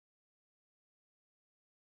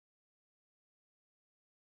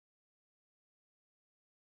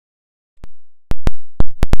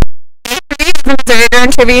is the Missouri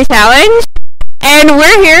Grown Trivia Challenge, and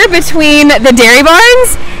we're here between the Dairy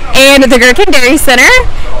Barns and the Gherkin Dairy Center,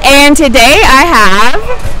 and today I have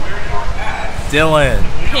Dylan,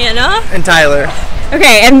 Hannah, and Tyler.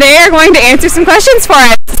 Okay, and they are going to answer some questions for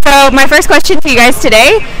us. So my first question to you guys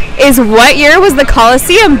today is, what year was the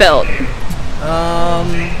Coliseum built? Maybe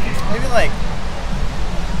like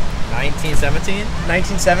 1917?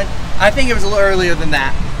 1907. I think it was a little earlier than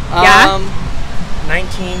that. Yeah?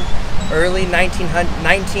 Early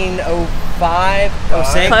 1905,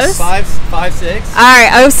 06. Close? 5, 6. All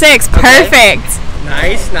right, 06, perfect.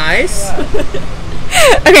 Nice.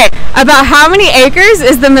 Okay, about how many acres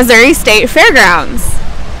is the Missouri State Fairgrounds?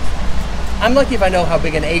 I'm lucky if I know how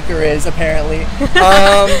big an acre is, apparently.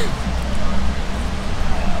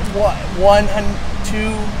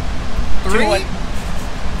 3?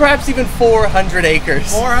 Perhaps even 400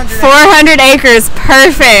 acres. 400 acres,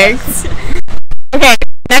 perfect. Okay,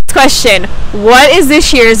 next question. What is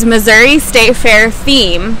this year's Missouri State Fair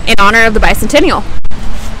theme in honor of the bicentennial?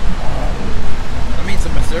 I mean, it's a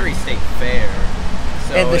Missouri State Fair.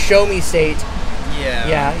 So And the Show Me State. Yeah.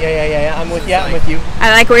 Yeah. I'm with So you. it's I'm like- with you.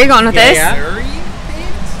 I like where you're going with this. Yeah. Missouri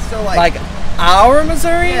themed? So Like our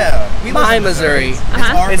Missouri? yeah. We live My in Missouri. It's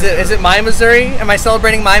Uh-huh. our Is it my Missouri? Am I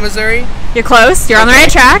celebrating my Missouri? You're close. You're on the Okay.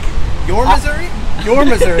 right track. Your Missouri? Your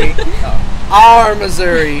Missouri. Oh, Our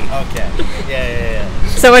Missouri. okay. Yeah.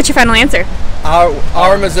 So what's your final answer?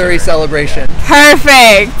 Our Missouri celebration.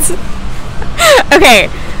 Perfect. Okay,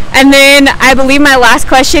 and then I believe my last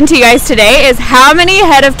question to you guys today is, how many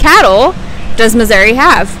head of cattle does Missouri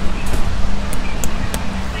have?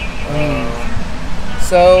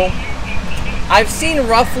 So, I've seen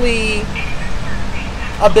roughly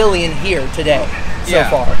 1 billion here today so Yeah.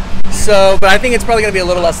 far. So, but I think it's probably going to be a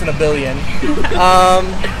little less than 1 billion.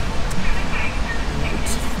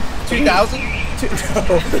 2,000?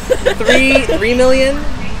 3 million?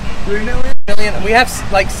 3 million? We have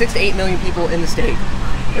like 6 to 8 million people in the state.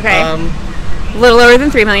 Okay, Um, a little lower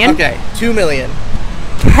than 3 million. okay, 2 million.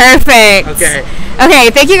 Perfect. Okay. Okay,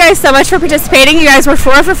 thank you guys so much for participating. You guys were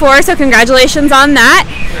 4 for 4, so congratulations on that.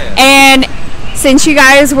 And since you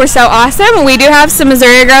guys were so awesome, we do have some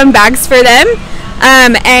Missouri Grown bags for them.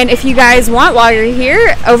 And if you guys want, while you're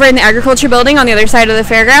here, over in the Agriculture Building on the other side of the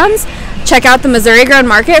fairgrounds, check out the Missouri Grown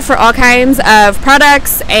Market for all kinds of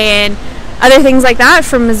products and other things like that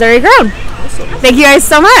from Missouri Grown. Awesome. Thank you guys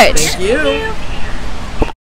so much. Thank you.